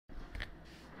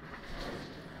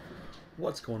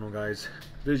What's going on, guys?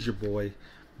 This is your boy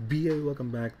BA.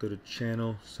 Welcome back to the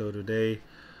channel. So today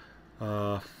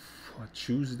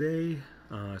Tuesday,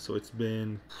 so it's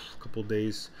been a couple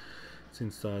days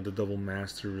since the double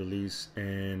master release,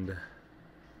 and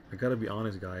I gotta be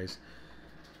honest, guys,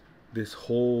 this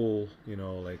whole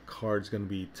like card's gonna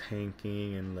be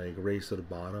tanking and like race to the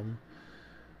bottom.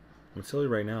 I'm gonna tell you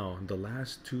right now, the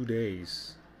last 2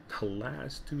 days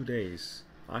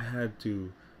I had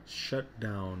to shut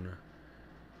down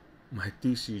my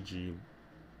TCG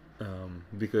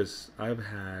because I've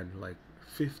had like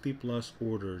 50 plus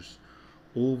orders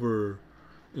over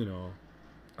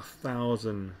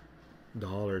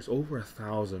 $1,000, over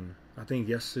 1,000. I think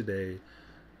yesterday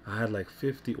I had like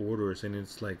 50 orders and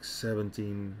it's like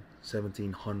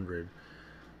 1700.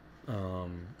 I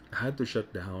had to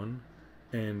shut down,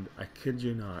 and I kid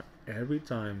you not, every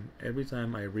time I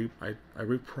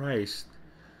repriced,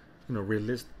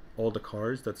 relist all the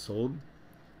cards that sold,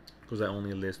 because I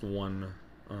only list one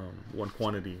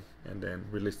quantity and then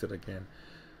relist it again.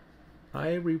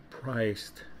 I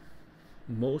repriced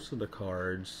most of the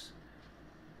cards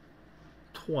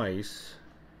twice,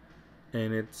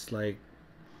 and it's like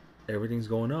everything's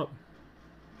going up.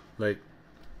 Like,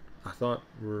 I thought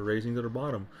we were raising to the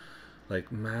bottom. Like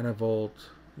Mana Vault,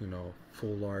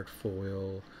 Full Art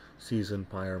Foil, Seasoned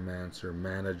Pyromancer,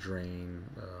 Mana Drain,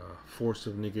 Force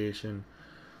of Negation,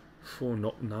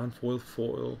 non-foil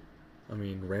foil,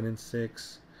 Renin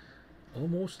 6,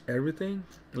 almost everything.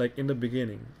 Like in the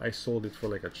beginning I sold it for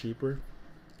like a cheaper,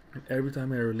 and every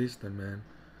time I release them, man,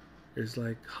 it's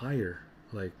like higher,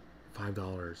 like $5,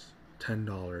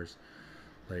 $10.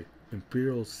 Like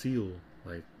Imperial Seal,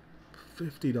 like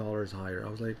 $50 higher. I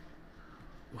was like,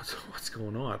 what's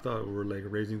going on? I thought we were like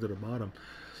raising to the bottom.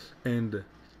 And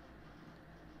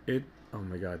it, oh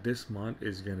my god, this month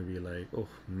is gonna be like, oh,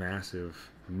 massive.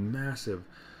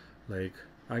 Like,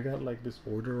 I got like this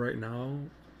order right now.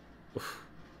 Oof,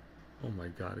 oh my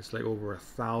god, it's like over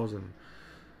 1,000.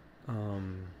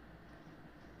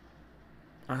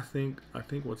 I think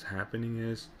what's happening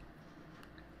is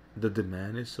the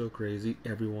demand is so crazy.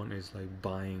 Everyone is like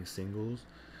buying singles,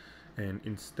 and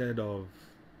instead of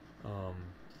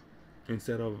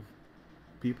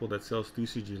people that sells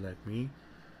TCG like me,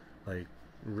 like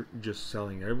just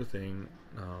selling everything,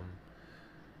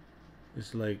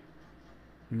 it's like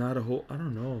not a whole, I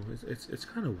don't know, it's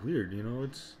kind of weird,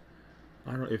 it's,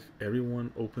 I don't know if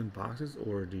everyone opened boxes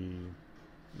or the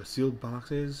sealed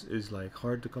boxes is like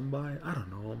hard to come by. I don't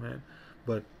know, man,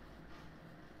 but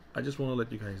I just want to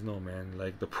let you guys know, man,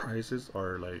 like the prices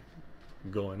are like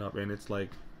going up, and it's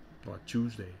like what,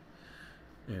 Tuesday,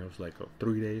 and it was like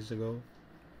 3 days ago.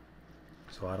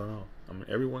 So I don't know,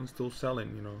 everyone's still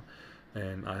selling,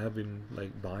 and I have been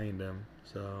like buying them.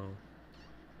 So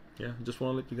yeah, just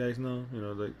want to let you guys know,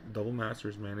 the double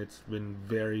masters, man, it's been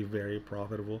very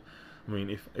profitable.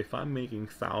 If I'm making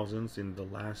thousands in the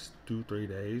last 2-3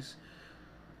 days,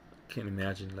 can't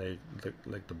imagine like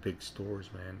the big stores,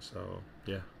 man. So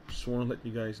yeah, just want to let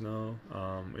you guys know,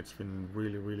 it's been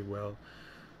really well.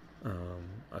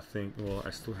 I think, well,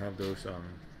 I still have those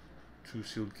 2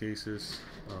 sealed cases,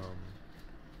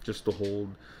 just to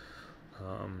hold,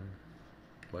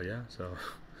 but yeah, so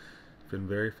it's been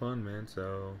very fun, man.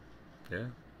 So yeah,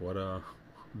 what a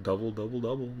double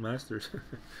masters.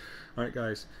 Alright,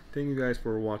 guys, thank you guys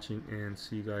for watching, and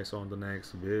see you guys on the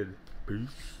next vid.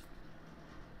 Peace.